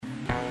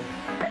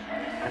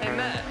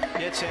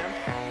Yeah, Tim.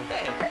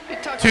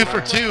 Hey, talk 2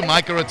 for 2.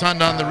 Micah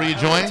Rotunda on the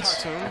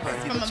rejoins.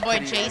 From my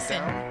boy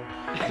Jason.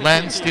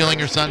 Len stealing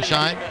your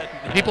sunshine.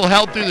 People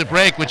held through the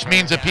break, which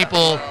means that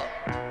people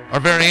are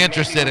very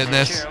interested in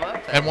this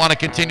and want to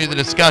continue the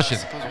discussion,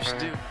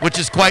 which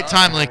is quite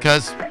timely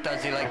because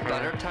Does he like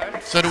butter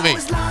tarts? so do we.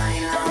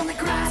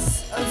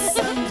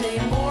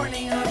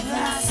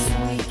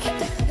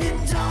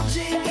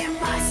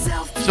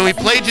 So we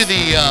played you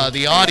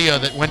the audio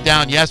that went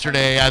down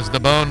yesterday as the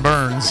bone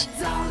burns,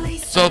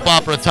 soap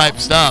opera type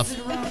stuff.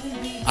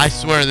 I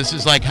swear this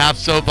is like half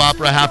soap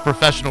opera, half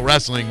professional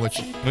wrestling, which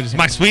is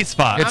my sweet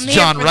spot. It's I'm here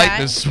John for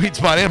Reitman's sweet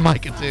spot and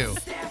Micah too.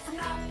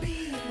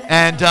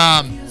 And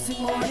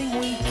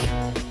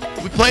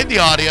we played the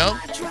audio.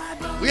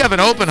 We have an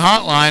open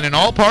hotline, and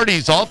all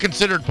parties, all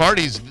considered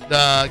parties,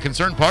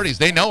 concerned parties,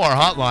 they know our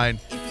hotline.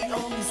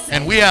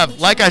 And we have,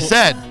 like I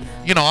said,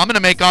 you know, I'm going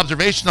to make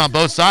observations on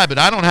both sides, but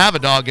I don't have a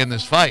dog in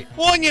this fight.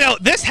 Well, you know,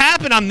 this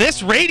happened on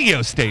this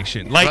radio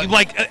station. Whether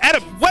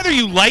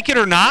you like it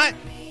or not,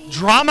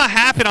 drama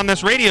happened on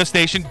this radio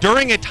station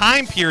during a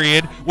time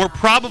period where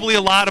probably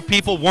a lot of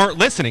people weren't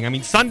listening. I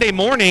mean, Sunday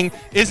morning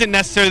isn't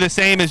necessarily the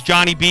same as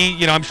Johnny B.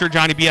 You know, I'm sure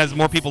Johnny B has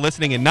more people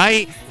listening at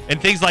night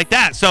and things like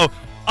that. So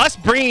us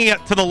bringing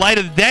it to the light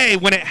of the day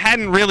when it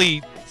hadn't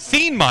really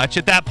seen much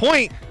at that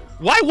point,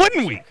 why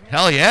wouldn't we?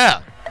 Hell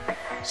yeah.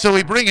 So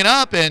we bring it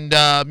up, and,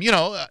 you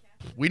know,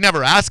 we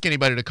never ask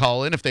anybody to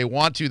call in. If they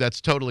want to,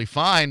 that's totally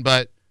fine.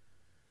 But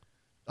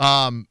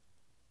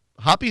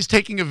Hoppy's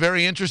taking a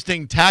very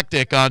interesting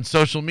tactic on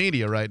social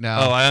media right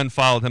now. Oh, I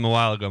unfollowed him a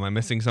while ago. Am I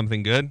missing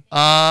something good?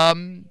 I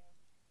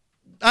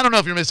don't know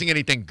if you're missing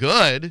anything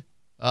good,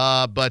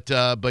 but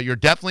you're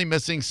definitely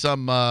missing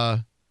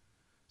some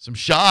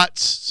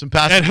shots, some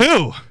passes. And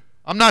who?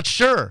 I'm not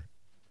sure.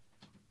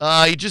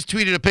 He just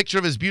tweeted a picture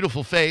of his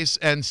beautiful face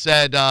and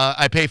said,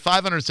 I pay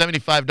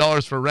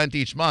 $575 for rent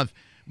each month,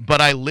 but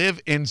I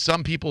live in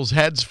some people's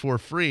heads for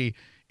free.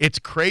 It's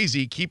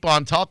crazy. Keep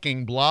on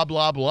talking, blah,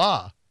 blah,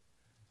 blah.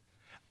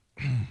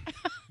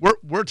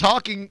 We're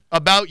talking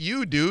about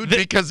you, dude,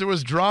 because there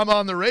was drama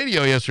on the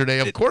radio yesterday.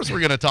 Of course we're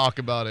going to talk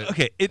about it.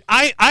 Okay,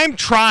 I'm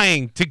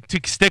trying to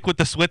stick with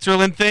the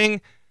Switzerland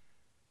thing.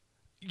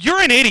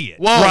 You're an idiot.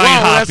 Whoa,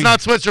 that's not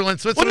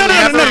Switzerland. No. You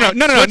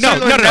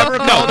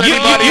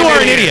are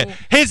an idiot.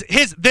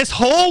 This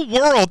whole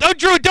world. Oh,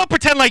 Drew, don't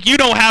pretend like you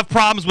don't have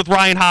problems with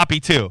Ryan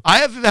Hoppy too. I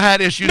have had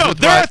issues with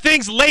there are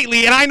things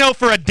lately, and I know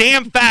for a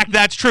damn fact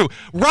that's true.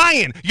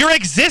 Ryan, your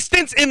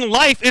existence in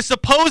life is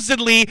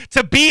supposedly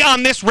to be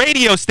on this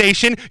radio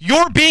station.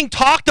 You're being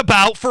talked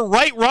about for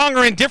right, wrong,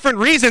 or indifferent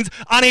reasons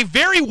on a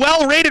very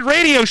well-rated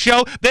radio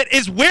show that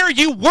is where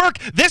you work.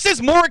 This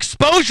is more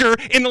exposure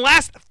in the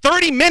last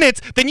 30 minutes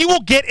than you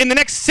will get in the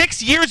next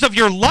 6 years of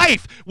your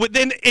life.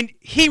 And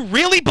he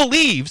really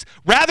believes,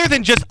 rather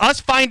than just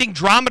us finding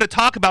drama to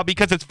talk about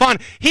because it's fun,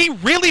 he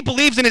really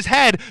believes in his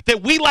head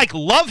that we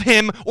love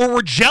him or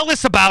we're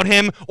jealous about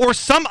him or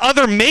some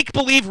other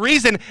make-believe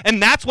reason,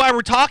 and that's why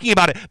we're talking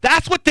about it.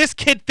 That's what this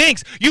kid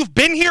thinks. You've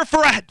been here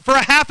for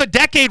a half a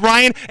decade,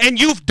 Ryan,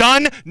 and you've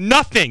done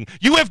nothing.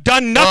 You have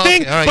done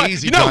nothing. Well, all right,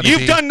 easy,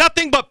 you've done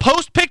nothing but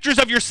post pictures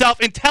of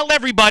yourself and tell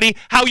everybody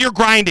how you're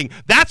grinding.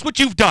 That's what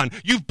you've done.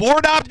 You've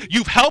board upped.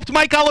 You've helped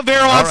Mike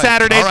Olivero on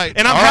Saturdays,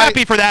 and I'm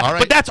happy for that.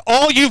 But that's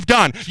all you've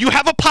done. You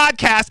have a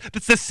podcast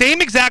that's the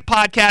same exact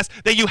podcast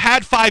that you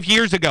had 5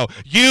 years ago.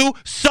 You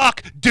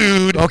suck,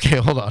 dude. Okay,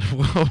 hold on.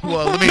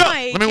 Well,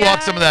 let me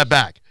walk some of that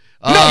back.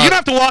 No, you don't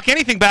have to walk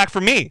anything back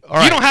from me.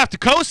 You don't have to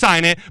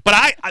co-sign it,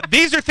 but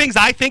these are things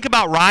I think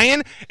about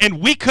Ryan,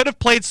 and we could have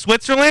played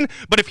Switzerland,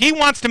 but if he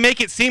wants to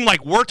make it seem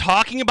like we're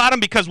talking about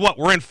him because,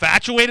 we're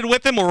infatuated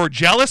with him or we're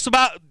jealous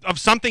of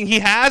something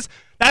he has,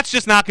 that's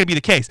just not going to be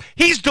the case.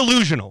 He's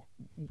delusional.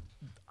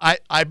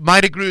 I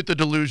might agree with the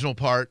delusional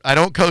part. I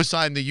don't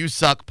co-sign the you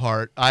suck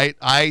part.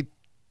 I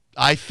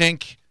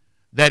think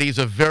that he's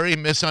a very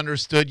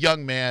misunderstood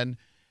young man,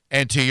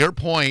 and to your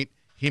point,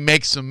 he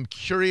makes some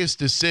curious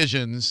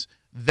decisions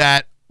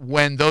that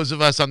when those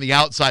of us on the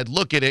outside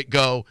look at it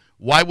go,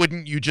 why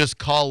wouldn't you just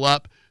call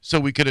up so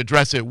we could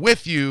address it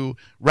with you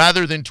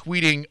rather than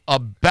tweeting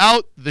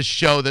about the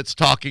show that's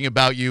talking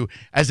about you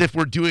as if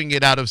we're doing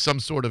it out of some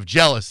sort of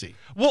jealousy?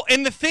 Well,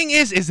 and the thing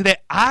is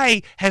that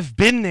I have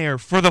been there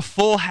for the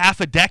full half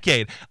a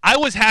decade. I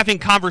was having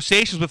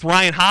conversations with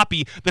Ryan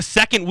Hoppy the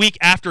second week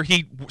after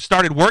he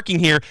started working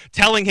here,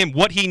 telling him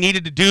what he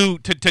needed to do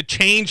to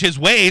change his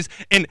ways,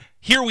 and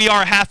here we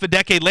are half a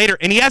decade later,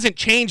 and he hasn't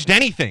changed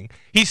anything.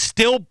 He's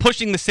still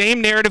pushing the same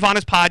narrative on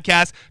his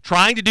podcast,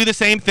 trying to do the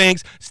same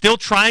things, still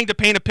trying to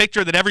paint a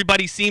picture that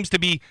everybody seems to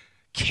be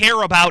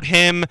care about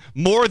him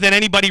more than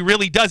anybody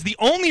really does. The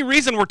only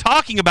reason we're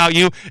talking about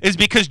you is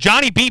because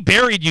Johnny B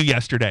buried you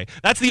yesterday.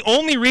 That's the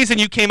only reason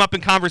you came up in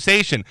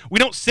conversation. We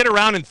don't sit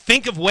around and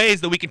think of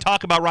ways that we can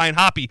talk about Ryan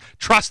Hoppy.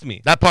 Trust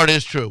me. That part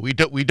is true. We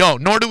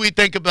don't. Nor do we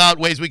think about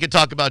ways we could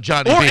talk about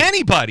Johnny or B.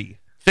 anybody.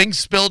 Things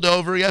spilled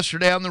over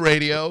yesterday on the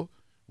radio.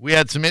 We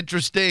had some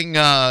interesting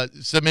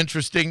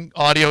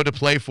audio to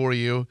play for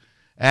you,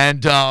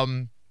 and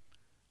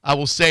I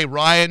will say,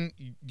 Ryan,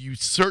 you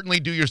certainly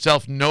do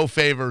yourself no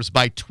favors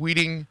by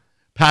tweeting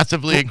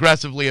passively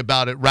aggressively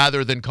about it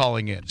rather than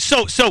calling in.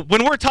 So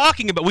when we're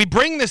talking about, we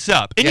bring this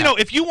up, and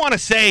if you want to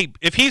say,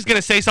 if he's going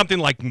to say something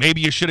like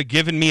maybe you should have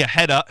given me a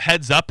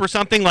heads up or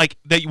something like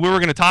that, we were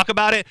going to talk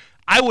about it,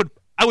 I would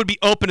be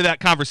open to that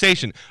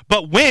conversation.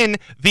 But when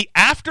the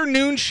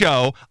afternoon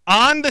show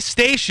on the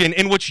station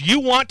in which you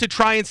want to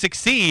try and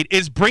succeed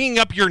is bringing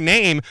up your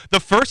name, the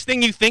first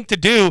thing you think to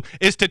do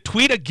is to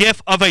tweet a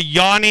gif of a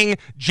yawning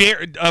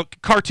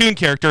cartoon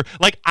character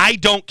like, I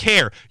don't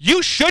care.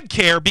 You should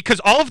care,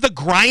 because all of the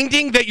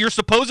grinding that you're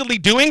supposedly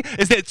doing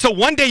is that so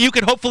one day you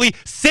could hopefully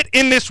sit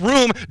in this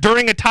room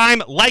during a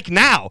time like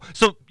now.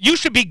 So you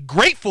should be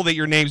grateful that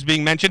your name's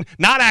being mentioned,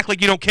 not act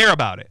like you don't care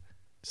about it.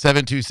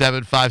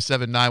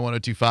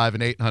 727-579-1025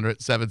 and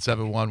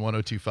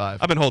 800-771-1025.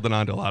 I've been holding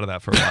on to a lot of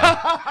that for a while.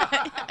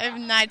 I've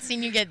not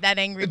seen you get that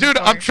angry Dude,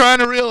 before. I'm trying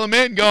to reel him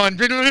in going,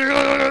 Drew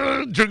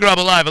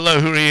Garabo Live. Hello,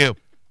 who are you?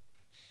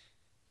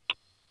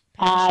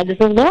 This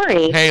is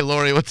Lori. Hey,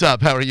 Lori, what's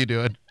up? How are you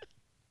doing?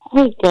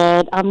 Hey,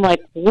 good. I'm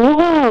like,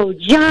 whoa,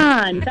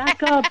 John,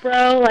 back up,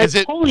 bro. Like, Is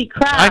it- holy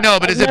crap. I know,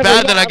 but is it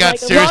bad that I got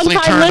seriously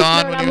turned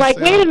on when I'm you like,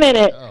 said- wait a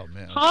minute. Oh,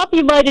 man.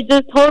 Hoppy might have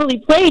just totally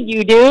played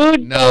you,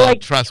 dude. No, so,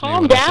 like, trust me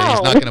calm when I say down.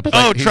 he's not going to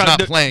play. He's not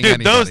playing dude,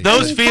 anybody.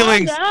 those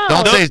feelings. Calm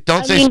Don't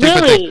down. say I mean,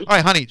 stupid really. things. All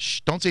right, honey,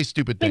 shh, don't say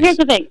stupid But things. here's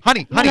the thing.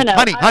 Honey, No, no, no.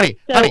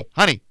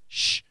 honey,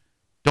 shh.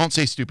 Don't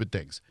say stupid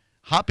things.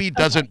 Hoppy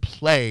doesn't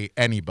play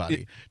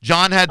anybody.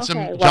 John had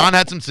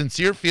some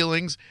sincere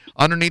feelings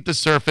underneath the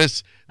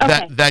surface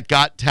that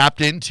got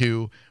tapped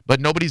into, but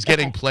nobody's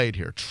getting played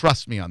here.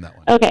 Trust me on that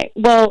one. Okay,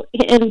 well,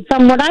 and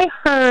from what I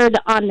heard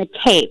on the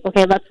tape,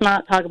 okay, let's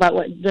not talk about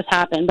what just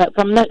happened, but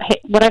from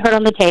what I heard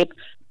on the tape,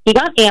 he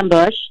got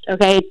ambushed,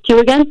 okay, 2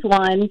 against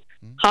 1.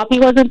 Hoppy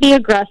wasn't the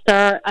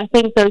aggressor. I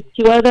think those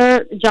 2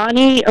 other,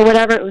 Johnny or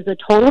whatever, it was a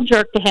total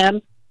jerk to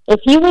him. If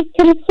he was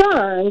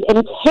concerned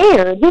and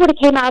cared, he would have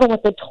came out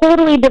with a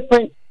totally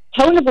different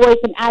tone of voice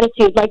and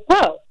attitude, like,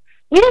 bro,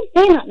 we didn't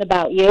say nothing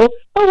about you,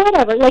 or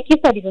whatever. Like you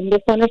said, he's a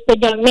misunderstood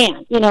young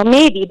man.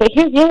 Maybe. But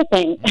here's the other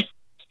thing.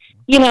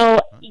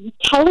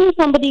 Telling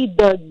somebody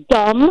they're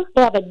dumb,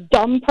 they have a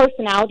dumb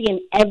personality, and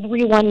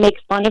everyone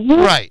makes fun of you.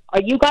 Right.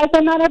 Are you guys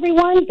are not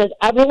everyone? Does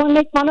everyone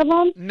make fun of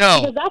them?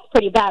 No. Because that's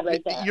pretty bad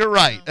right there. You're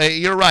right.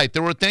 You're right.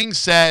 There were things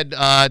said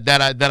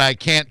that I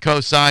can't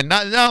co-sign.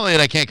 Not only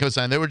that I can't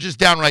co-sign, they were just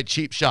downright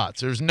cheap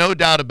shots. There's no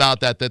doubt about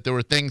that there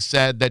were things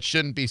said that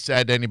shouldn't be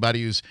said to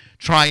anybody who's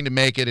trying to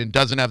make it and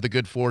doesn't have the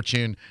good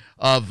fortune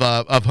of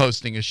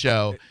hosting a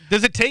show.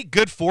 Does it take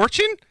good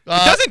fortune? It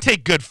doesn't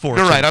take good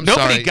fortune. You're right. Nobody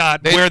sorry.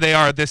 got where they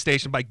are at this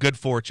station by good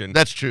fortune.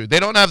 That's true. They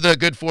don't have the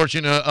good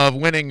fortune of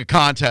winning a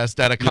contest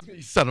at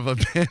a son of a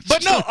bitch.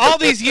 But no, all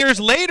these years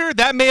later,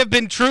 that may have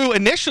been true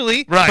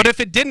initially. Right. But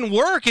if it didn't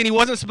work and he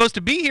wasn't supposed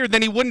to be here,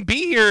 then he wouldn't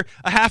be here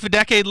a half a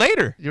decade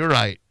later. You're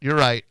right.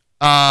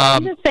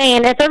 I'm just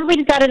saying, if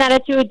everybody's got an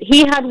attitude,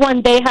 he had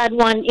one, they had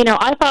one.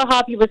 I thought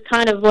Hoppy was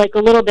kind of like a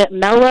little bit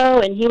mellow,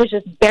 and he was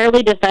just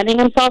barely defending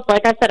himself.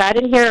 Like I said, I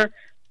didn't hear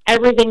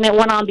everything that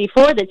went on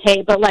before the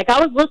tape, but like I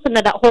was listening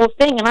to that whole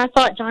thing, and I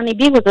thought Johnny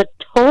B was a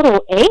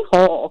total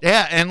a-hole.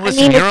 Yeah, and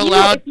listen, you're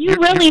allowed. If you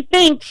really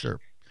think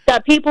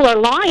that people are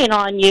lying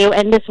on you,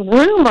 and this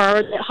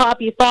rumor that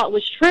Hoppy thought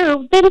was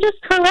true, then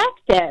just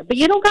correct it. But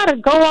you don't got to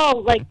go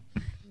all like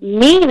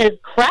mean as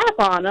crap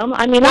on him.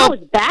 I mean, that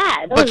was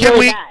bad. That was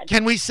really bad.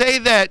 Can we say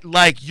that,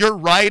 like, you're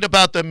right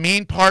about the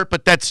mean part,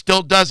 but that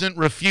still doesn't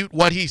refute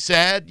what he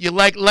said? You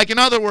like in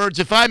other words,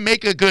 if I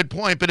make a good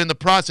point, but in the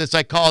process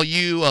I call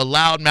you a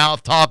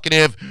loudmouth,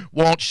 talkative,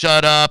 won't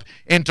shut up,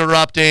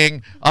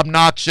 interrupting,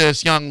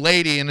 obnoxious young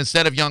lady, and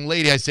instead of young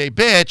lady I say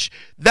bitch,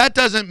 that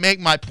doesn't make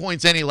my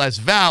points any less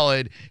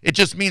valid. It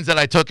just means that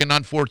I took an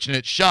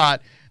unfortunate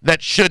shot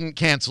that shouldn't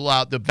cancel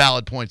out the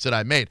valid points that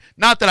I made.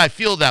 Not that I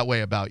feel that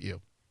way about you.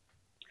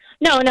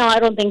 No, I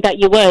don't think that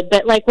you would.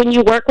 But, like, when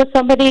you work with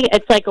somebody,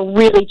 it's, like, a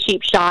really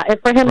cheap shot. And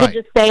for him to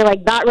just say,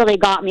 like, that really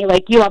got me,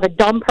 like, you have a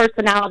dumb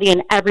personality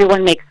and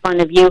everyone makes fun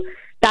of you,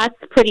 that's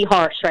pretty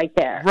harsh right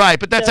there. Right,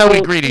 but that's how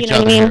we greet each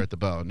other here at the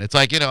Bone. It's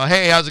like,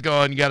 hey, how's it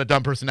going? You got a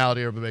dumb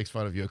personality, everybody makes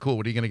fun of you. Cool,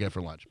 what are you going to get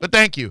for lunch? But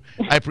thank you.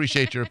 I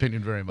appreciate your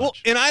opinion very much. Well,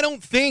 and I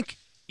don't think...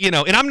 and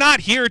I'm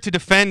not here to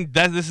defend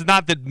that. This is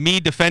not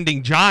me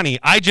defending Johnny.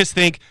 I just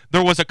think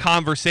there was a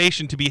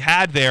conversation to be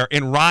had there,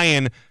 and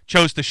Ryan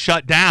chose to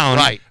shut down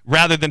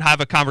rather than have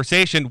a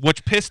conversation,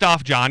 which pissed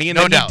off Johnny. And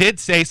then he did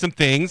say some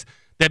things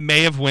that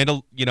may have went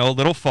a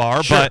little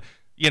far, but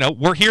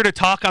we're here to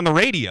talk on the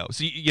radio.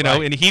 So,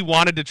 and he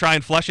wanted to try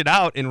and flush it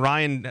out, and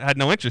Ryan had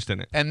no interest in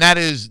it. And that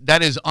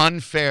is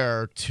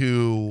unfair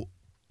to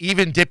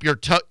even dip your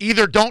toe.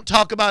 Either don't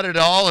talk about it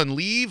at all and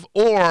leave,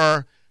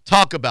 or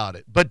talk about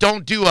it, but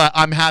don't do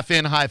I'm half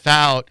in, half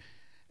out,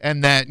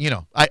 and then,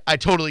 I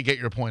totally get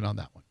your point on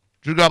that one.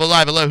 Drew Garabo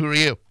Live, hello, who are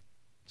you?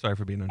 Sorry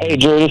for being on. Hey,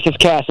 Drew, this is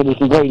Cassidy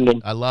from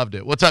Bradenton. I loved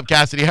it. What's up,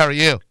 Cassidy? How are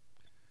you?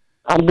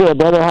 I'm good,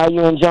 brother. How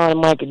you and John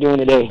and Mike are doing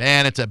today?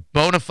 Man, it's a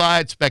bona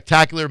fide,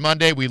 spectacular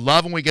Monday. We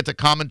love when we get to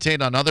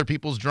commentate on other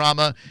people's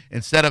drama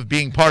instead of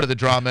being part of the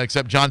drama,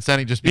 except John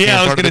Senning just became Yeah,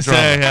 I was part of going the to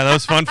drama. say, yeah, that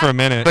was fun for a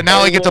minute. But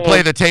now we get to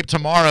play the tape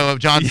tomorrow of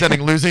John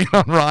Senning losing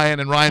on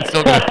Ryan, and Ryan's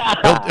still going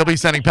to he'll be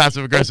sending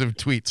passive-aggressive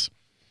tweets.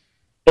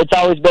 It's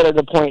always better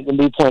to point than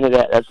be pointed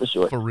at, that's for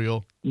sure. For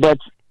real. But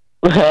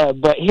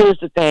here's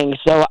the thing.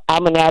 So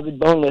I'm an avid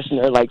Bone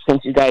listener, like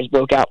since you guys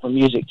broke out from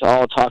music to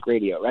all talk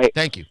radio, right?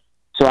 Thank you.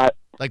 So I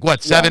Like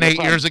what, 7,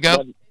 8 years ago?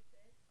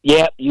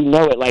 Yeah, you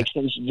know it. Like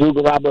since Drew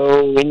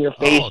Garabo, In Your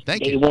Face,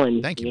 thank day you. one.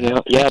 Thank you, You man.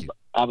 know, Thank yeah. you.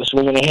 I was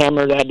swinging a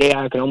hammer that day.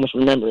 I can almost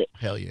remember it.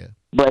 Hell yeah.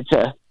 But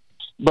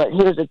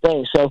here's the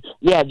thing. So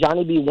yeah,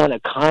 Johnny B won a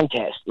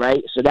contest,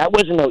 right? So that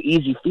wasn't no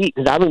easy feat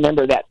because I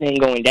remember that thing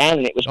going down,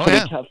 and it was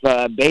pretty tough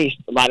base.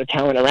 A lot of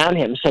talent around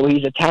him. So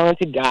he's a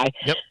talented guy.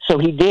 Yep. So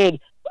he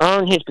did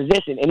earn his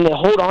position, and to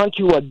hold on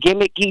to a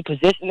gimmicky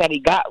position that he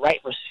got right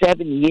for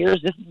 7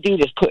 years. This dude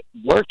has put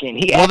work in.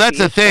 Well, that's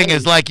the thing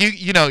is like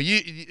you know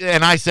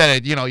and I said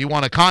it. You know, you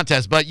won a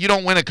contest, but you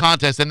don't win a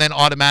contest and then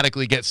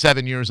automatically get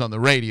 7 years on the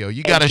radio.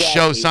 You got to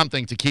show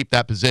something to keep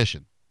that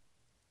position.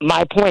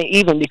 My point,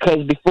 even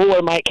because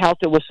before Mike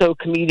Calta was so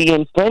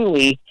comedian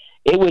friendly,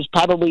 it was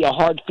probably a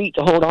hard feat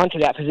to hold on to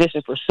that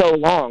position for so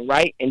long,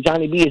 right? And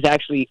Johnny B has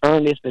actually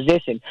earned his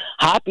position.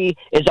 Hoppy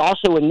is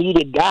also a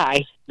needed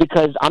guy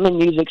because I'm in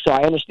music, so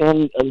I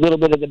understand a little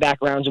bit of the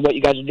backgrounds of what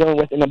you guys are dealing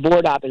with, and the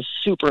board op is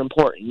super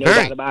important, no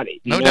doubt about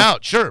it. No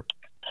doubt, sure.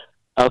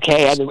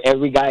 Okay,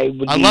 every guy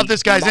would I love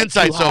this guy's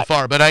insight so hot.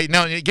 far, but I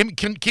know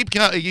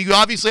you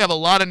obviously have a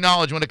lot of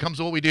knowledge when it comes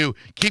to what we do.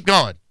 Keep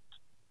going.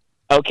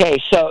 Okay,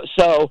 so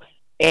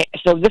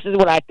this is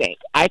what I think.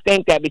 I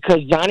think that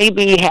because Johnny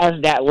B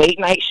has that late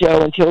night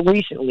show until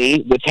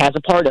recently, which has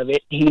a part of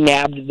it, he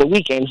nabbed the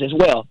weekends as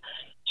well.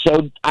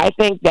 So I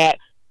think that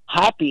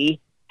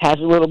Hoppy has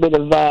a little bit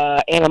of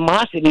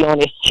animosity on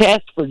his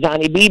chest for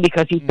Johnny B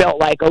because he felt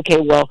like, okay,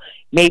 well,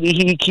 maybe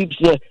he keeps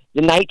the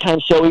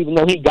nighttime show even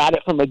though he got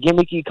it from a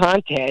gimmicky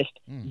contest,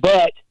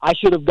 but I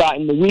should have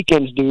gotten the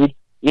weekends, dude.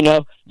 You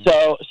know,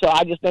 so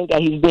I just think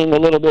that he's being a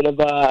little bit of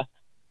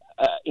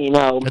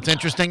That's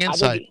interesting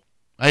insight.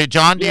 Hey,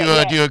 John, do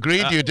you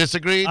agree? Do you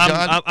disagree,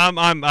 John?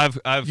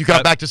 I've you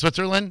got back to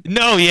Switzerland?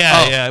 No,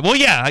 yeah. Well,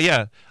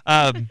 yeah.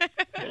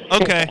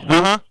 Okay.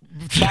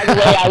 By the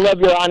way, I love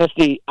your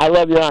honesty. I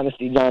love your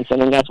honesty,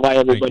 Johnson, and that's why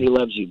everybody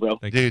loves you, bro.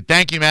 Dude,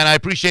 thank you, man. I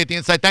appreciate the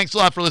insight. Thanks a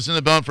lot for listening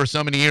to The Bone for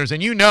so many years.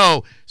 And you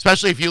know,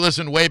 especially if you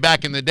listened way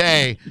back in the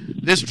day,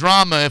 this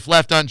drama, if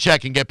left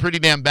unchecked, can get pretty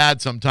damn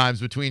bad sometimes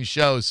between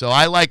shows. So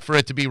I like for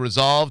it to be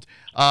resolved.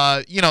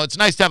 You know, it's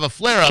nice to have a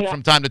flare-up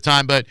from time to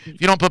time, but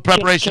if you don't put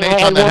preparation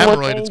H on that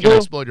hemorrhoid, it's going to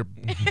explode your...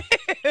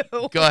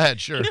 Go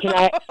ahead, sure.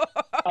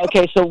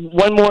 Okay, so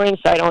one more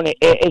insight on it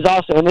is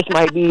also, and this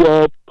might be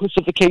a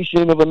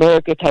pussification of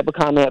America type of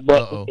comment,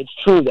 but it's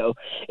true, though.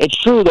 It's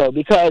true, though,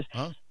 because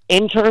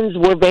interns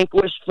were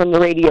vanquished from the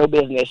radio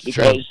business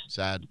because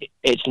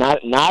it's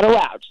not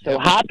allowed. So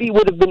Hoppy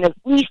would have been at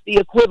least the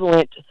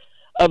equivalent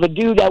of a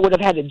dude that would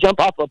have had to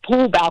jump off a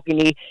pool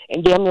balcony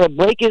and damn near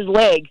break his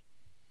leg.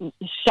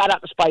 Shout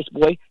out to Spice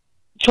Boy,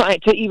 trying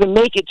to even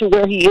make it to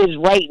where he is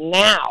right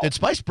now. Did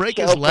Spice break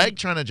his leg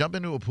trying to jump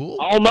into a pool?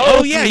 Almost.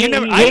 Oh yeah,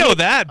 I know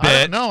that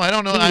bit. I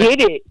don't know. He hit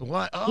it.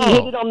 What? He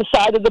hit it on the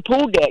side of the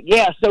pool deck.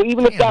 Yeah. So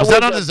even if that was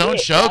that on his own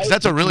show? Because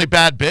that's a really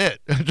bad bit.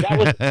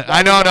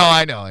 I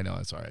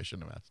know. Sorry, I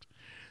shouldn't have asked.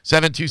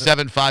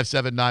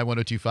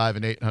 727-579-1025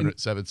 and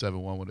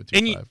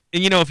 800-771-1025.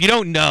 And you know, if you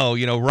don't know,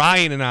 you know,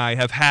 Ryan and I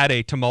have had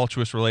a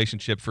tumultuous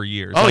relationship for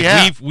years. Oh,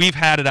 yeah. We've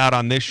had it out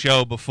on this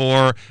show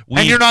before.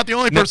 And you're not the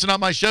only person on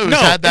my show who's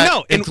had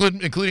that,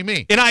 including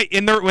me.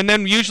 And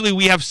then usually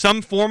we have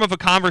some form of a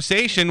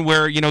conversation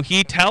where, you know,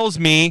 he tells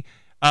me,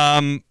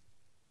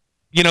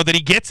 you know, that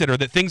he gets it or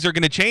that things are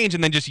going to change,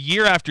 and then just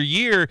year after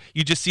year,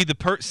 you just see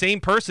the same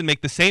person make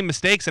the same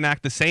mistakes and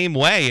act the same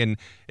way, and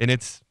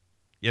it's...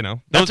 You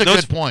know, that's a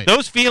good point.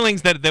 Those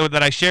feelings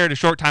that I shared a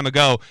short time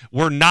ago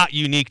were not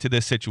unique to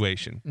this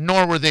situation.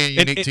 Nor were they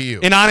unique to you.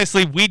 And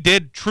honestly, we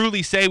did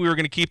truly say we were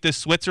going to keep this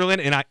Switzerland,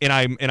 and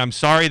I'm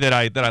sorry that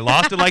I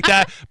lost it like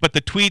that. But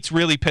the tweets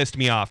really pissed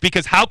me off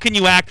because how can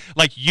you act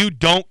like you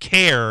don't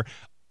care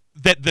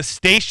that the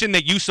station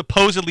that you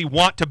supposedly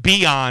want to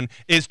be on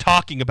is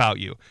talking about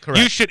you? Correct.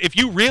 You should, if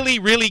you really,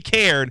 really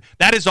cared,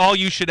 that is all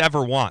you should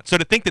ever want. So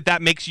to think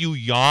that makes you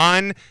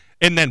yawn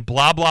and then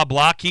blah blah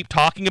blah keep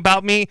talking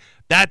about me.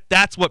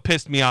 That's what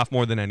pissed me off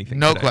more than anything.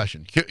 No today.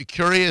 question.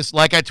 Curious,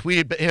 like I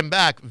tweeted him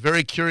back,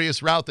 very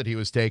curious route that he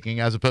was taking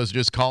as opposed to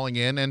just calling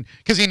in, and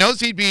because he knows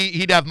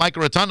he'd have Mike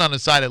Rotunda on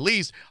his side at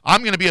least. I'm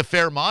going to be a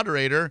fair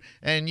moderator,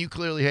 and you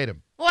clearly hate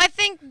him. Well, I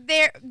think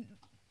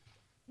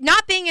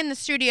not being in the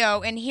studio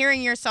and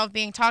hearing yourself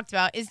being talked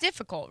about is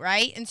difficult,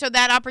 right? And so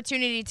that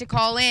opportunity to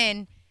call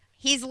in,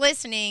 he's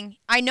listening.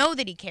 I know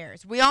that he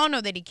cares. We all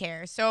know that he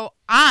cares. So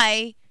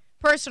I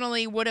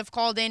personally would have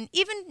called in,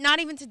 even not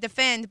even to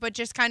defend, but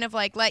just kind of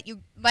like let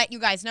you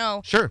guys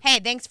know, Sure. hey,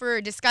 thanks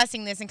for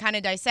discussing this and kind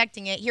of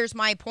dissecting it. Here's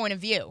my point of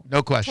view.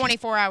 No question.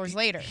 24 hours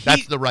later.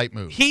 That's the right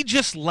move. He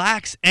just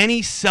lacks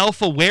any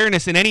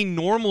self-awareness and any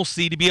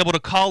normalcy to be able to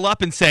call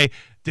up and say,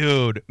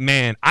 dude,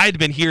 man, I'd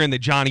been hearing that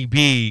Johnny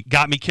B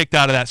got me kicked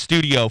out of that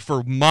studio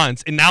for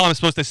months, and now I'm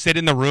supposed to sit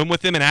in the room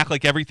with him and act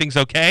like everything's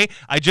okay.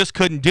 I just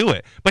couldn't do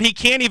it. But he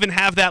can't even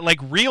have that like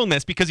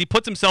realness because he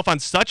puts himself on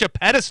such a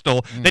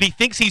pedestal that he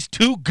thinks he's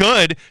too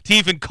good to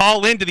even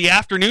call into the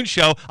afternoon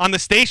show on the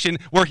station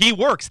where he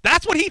works.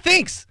 That's what he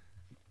thinks.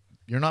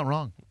 You're not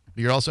wrong.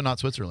 But you're also not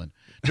Switzerland.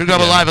 Drew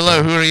Garabo Live,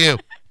 hello. Who are you?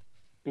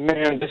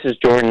 Man, this is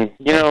Jordan.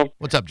 You know,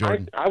 What's up,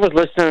 Jordan? I was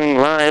listening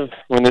live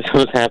when this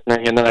was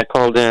happening, and then I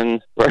called in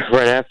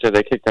right after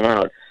they kicked him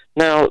out.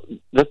 Now,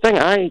 the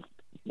thing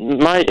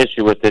my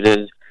issue with it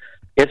is,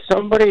 if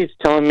somebody's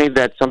telling me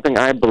that something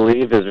I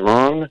believe is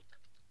wrong,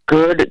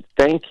 good,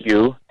 thank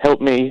you,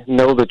 help me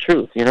know the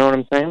truth. You know what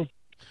I'm saying?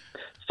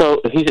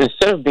 So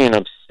instead of being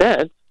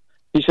upset,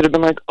 he should have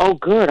been like, oh,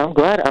 good, I'm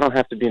glad I don't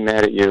have to be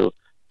mad at you.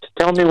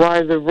 Tell me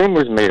why the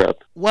rumor's made up.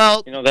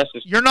 Well, You know, that's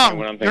just you're not.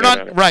 what I'm You're thinking about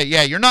not it. right.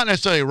 Yeah, you're not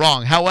necessarily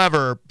wrong.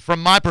 However,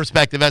 from my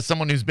perspective, as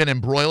someone who's been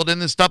embroiled in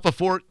this stuff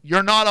before,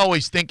 you're not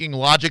always thinking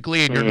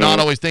logically, and you're not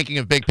always thinking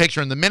of big picture.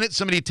 And the minute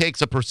somebody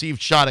takes a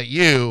perceived shot at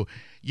you,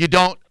 you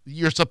don't.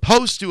 You're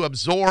supposed to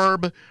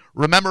absorb.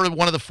 Remember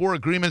one of the 4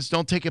 agreements: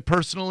 don't take it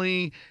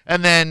personally,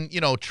 and then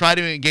try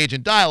to engage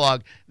in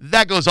dialogue.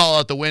 That goes all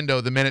out the window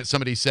the minute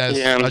somebody says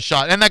a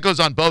shot, and that goes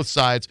on both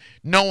sides.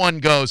 No one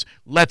goes,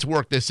 "Let's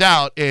work this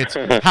out." It's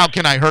how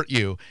can I hurt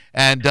you,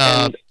 and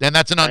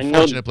that's an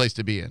unfortunate place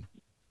to be in.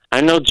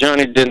 I know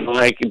Johnny didn't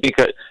like it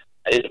because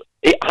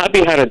Hobby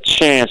had a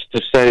chance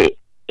to say,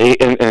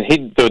 and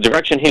the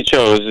direction he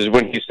chose is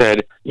when he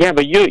said, "Yeah,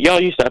 but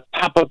y'all used to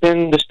pop up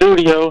in the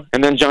studio,"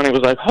 and then Johnny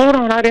was like, "Hold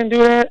on, I didn't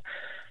do that."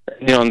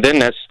 And then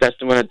that's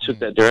when it took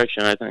that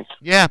direction, I think.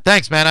 Yeah,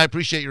 thanks, man. I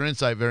appreciate your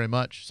insight very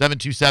much.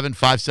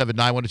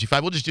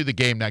 727-579-1225. We'll just do the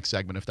game next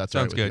segment if that's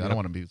all right Sounds with good, you. I yeah. don't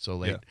want to be so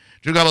late. Yeah.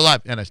 Drew Garabo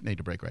Live, and I need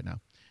to break right now.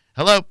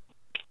 Hello.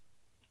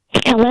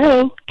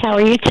 Hello, how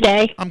are you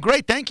today? I'm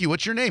great, thank you.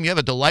 What's your name? You have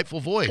a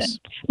delightful voice.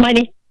 My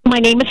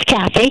name is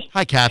Kathy,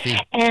 Hi, Kathy.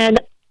 and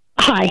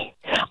hi.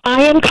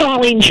 I am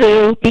calling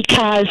Drew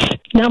because,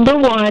 number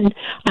one,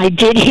 I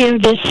did hear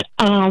this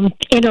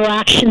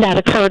interaction that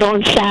occurred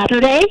on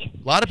Saturday.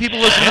 A lot of people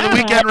listen to the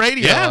weekend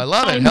radio. Yeah. I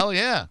love it. Hell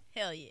yeah.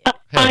 Hell yeah.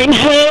 I'm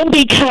home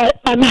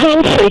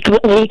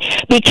frequently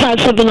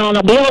because of an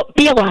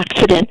automobile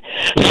accident.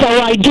 So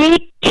I do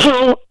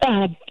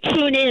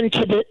tune in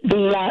to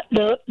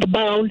the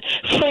bone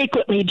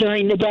frequently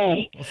during the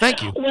day. Well,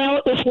 thank you. Well,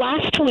 it was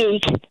last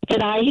week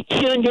that I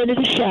tuned into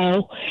the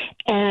show,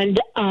 and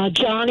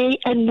Johnny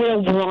and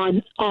Will were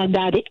on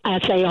that,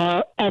 as they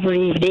are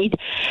every evening.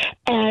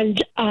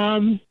 And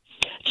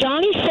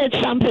Johnny said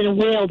something to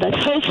Will that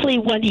hopefully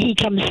when he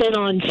comes in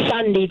on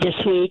Sunday this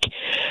week,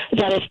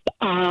 that if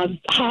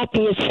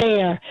Hoppy is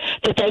there,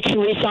 that they can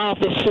resolve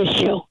this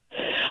issue.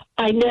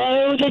 I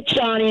know that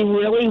Johnny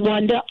really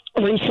wanted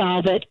to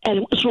resolve it, and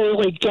it was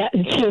really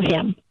getting to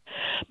him.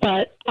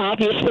 But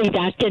obviously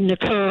that didn't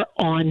occur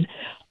on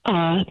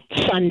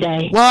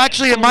Sunday. Well,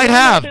 actually, it might And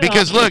have another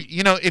because,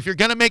 option- look, if you're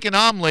going to make an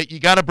omelet, you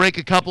got to break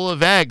a couple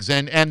of eggs,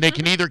 and they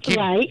can either keep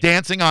Right.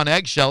 dancing on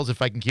eggshells,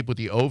 if I can keep with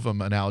the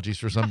ovum analogies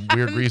for some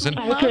weird reason.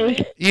 I agree.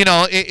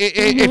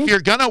 If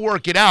you're going to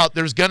work it out,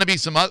 there's going to be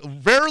some.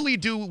 Rarely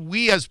do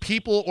we as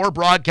people or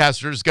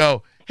broadcasters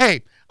go,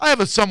 hey, I have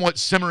a somewhat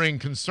simmering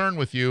concern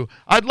with you.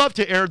 I'd love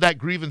to air that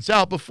grievance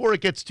out before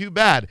it gets too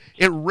bad.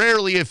 It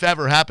rarely, if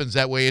ever, happens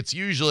that way. It's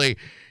usually,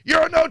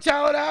 you're a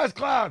no-talent ass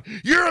clown.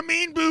 You're a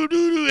mean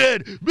boo-doo-doo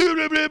head. Boo,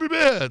 blah, blah, blah,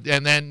 blah.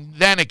 And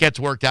then it gets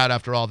worked out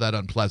after all that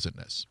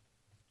unpleasantness.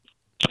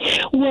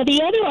 Well,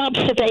 the other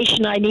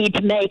observation I need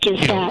to make is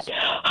Yes. that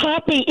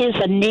Hoppy is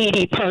a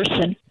needy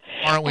person.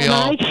 Aren't we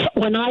all?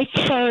 When I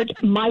heard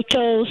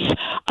Michael's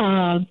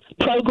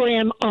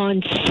program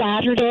on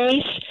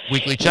Saturdays,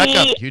 Weekly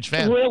checkup. he Huge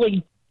fan.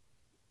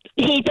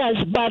 He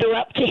does butter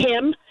up to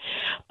him.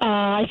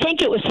 I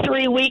think it was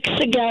 3 weeks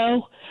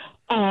ago.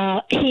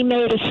 He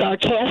made a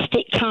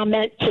sarcastic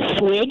comment to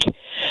Swig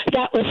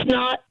that was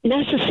not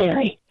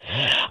necessary.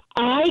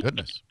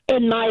 Goodness.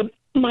 In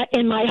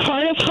my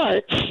heart of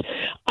hearts,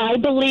 I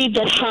believe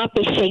that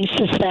Hoppy thinks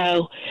as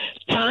though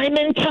time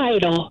and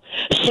title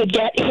should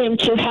get him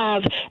to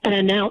have an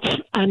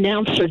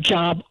announcer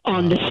job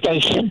on the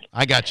station.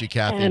 I got you,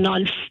 Kathy. And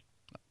on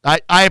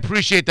I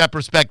appreciate that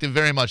perspective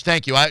very much.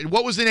 Thank you.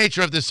 What was the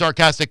nature of this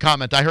sarcastic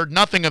comment? I heard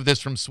nothing of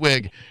this from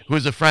Swig, who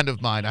is a friend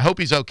of mine. I hope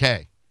he's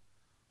okay.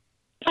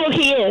 Oh,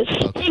 he is.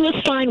 Okay. He was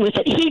fine with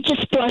it. He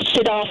just brushed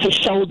it off his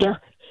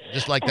shoulder.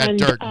 Just like that And,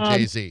 dirt in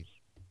Jay-Z.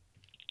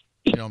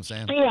 You know what I'm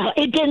saying? Yeah,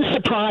 it didn't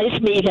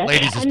surprise me that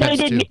Ladies is and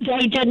pets, too.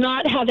 they did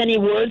not have any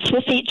words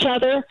with each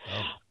other.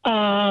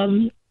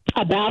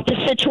 about the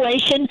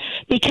situation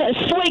because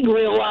Swig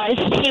realized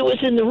he was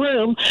in the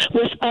room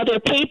with other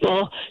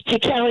people to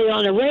carry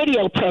on a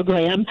radio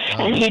program,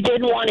 and he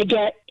didn't want to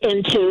get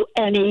into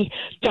any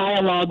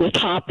dialogue with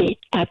Hoppy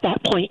at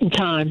that point in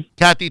time.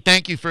 Kathy,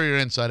 thank you for your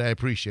insight. I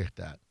appreciate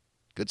that.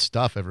 Good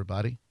stuff,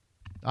 everybody.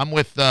 I'm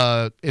with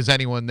Is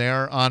Anyone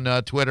There on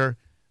Twitter.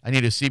 I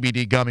need a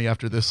CBD gummy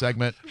after this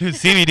segment.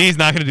 CBD's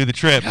not going to do the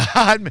trip.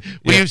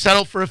 Will you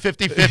settle for a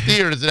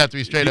 50-50, or does it have to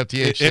be straight up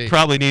THC? It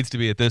probably needs to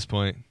be at this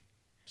point.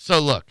 So,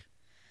 look,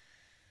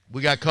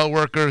 we got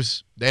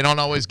coworkers. They don't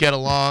always get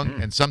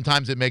along, and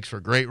sometimes it makes for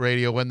great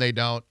radio when they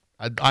don't.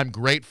 I'm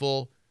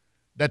grateful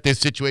that this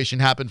situation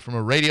happened from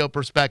a radio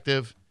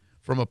perspective.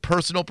 From a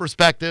personal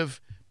perspective,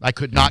 I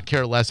could not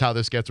care less how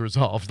this gets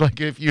resolved. Like,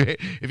 if you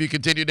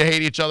continue to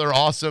hate each other,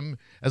 awesome.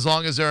 As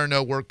long as there are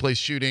no workplace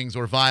shootings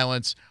or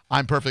violence,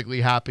 I'm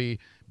perfectly happy.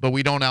 But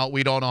we don't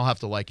all have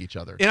to like each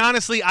other. And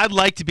honestly, I'd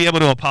like to be able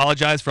to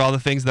apologize for all the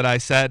things that I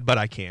said, but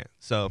I can't.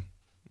 So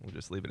we'll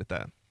just leave it at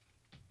that.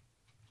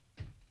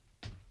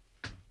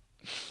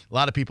 A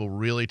lot of people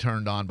really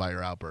turned on by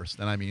your outburst,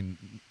 and I mean,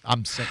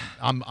 I'm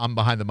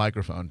behind the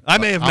microphone. I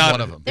may have I'm not.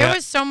 one of them. There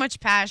was so much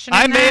passion.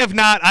 I in may that. have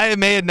not. I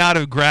may not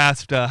have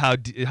grasped how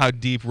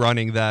deep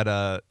running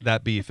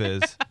that beef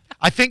is.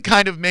 I think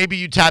kind of maybe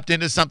you tapped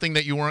into something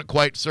that you weren't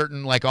quite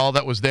certain, like all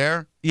that was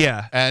there.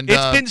 Yeah, and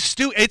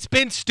it's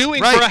been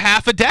stewing right. for a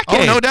half a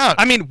decade. Oh, no doubt.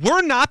 I mean,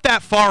 we're not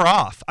that far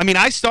off. I mean,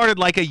 I started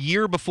like a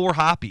year before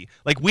Hoppy.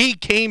 Like, we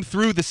came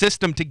through the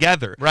system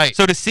together. Right.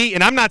 So to see,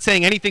 and I'm not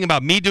saying anything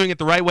about me doing it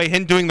the right way,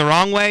 him doing the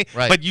wrong way.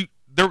 Right. But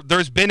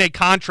there's been a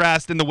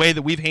contrast in the way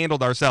that we've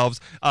handled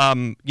ourselves.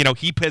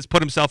 He has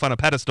put himself on a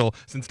pedestal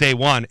since day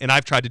one, and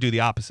I've tried to do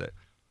the opposite.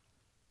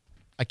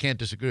 I can't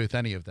disagree with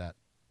any of that.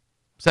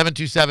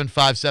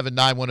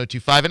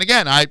 727-579-1025. And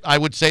again, I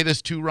would say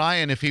this to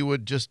Ryan if he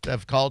would just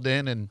have called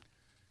in and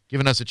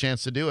given us a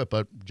chance to do it.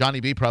 But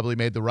Johnny B probably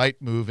made the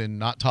right move in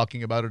not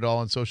talking about it all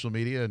on social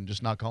media and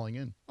just not calling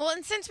in. Well,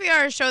 and since we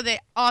are a show that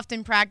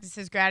often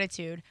practices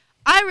gratitude,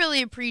 I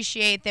really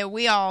appreciate that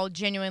we all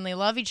genuinely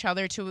love each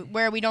other to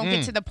where we don't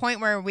get to the point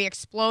where we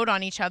explode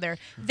on each other.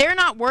 They're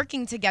not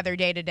working together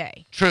day to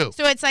day. True.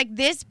 So it's like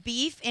this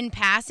beef in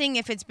passing,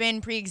 if it's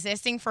been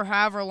pre-existing for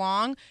however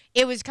long,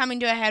 it was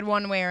coming to a head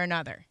one way or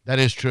another. That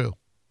is true.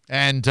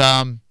 And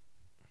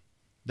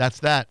that's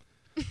that.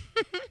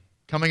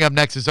 Coming up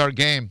next is our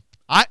game.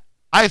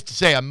 I have to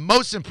say, I'm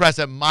most impressed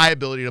at my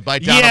ability to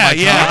bite down on my tongue.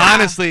 Yeah,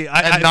 honestly.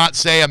 And not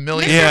say a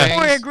million Mr. things.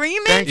 For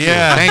agreement? Thank you.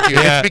 Yeah. Thank you.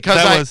 Yeah,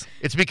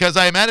 It's because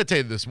I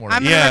meditated this morning.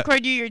 I'm going to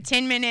record you your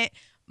 10-minute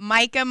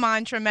Micah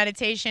mantra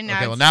meditation.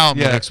 Okay, well, now I'm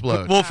going to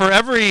explode. Well, for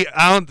every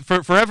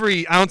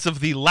ounce of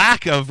the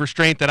lack of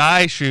restraint that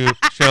I showed,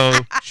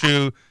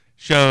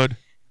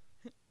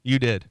 you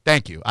did.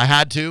 Thank you. I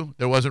had to.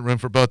 There wasn't room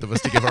for both of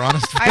us to give our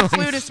honest I feelings.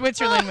 flew to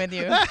Switzerland with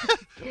you.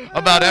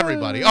 About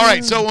everybody. All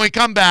right, so when we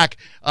come back,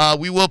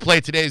 we will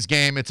play today's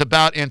game. It's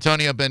about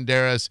Antonio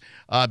Banderas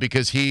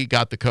because he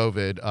got the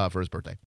COVID for his birthday.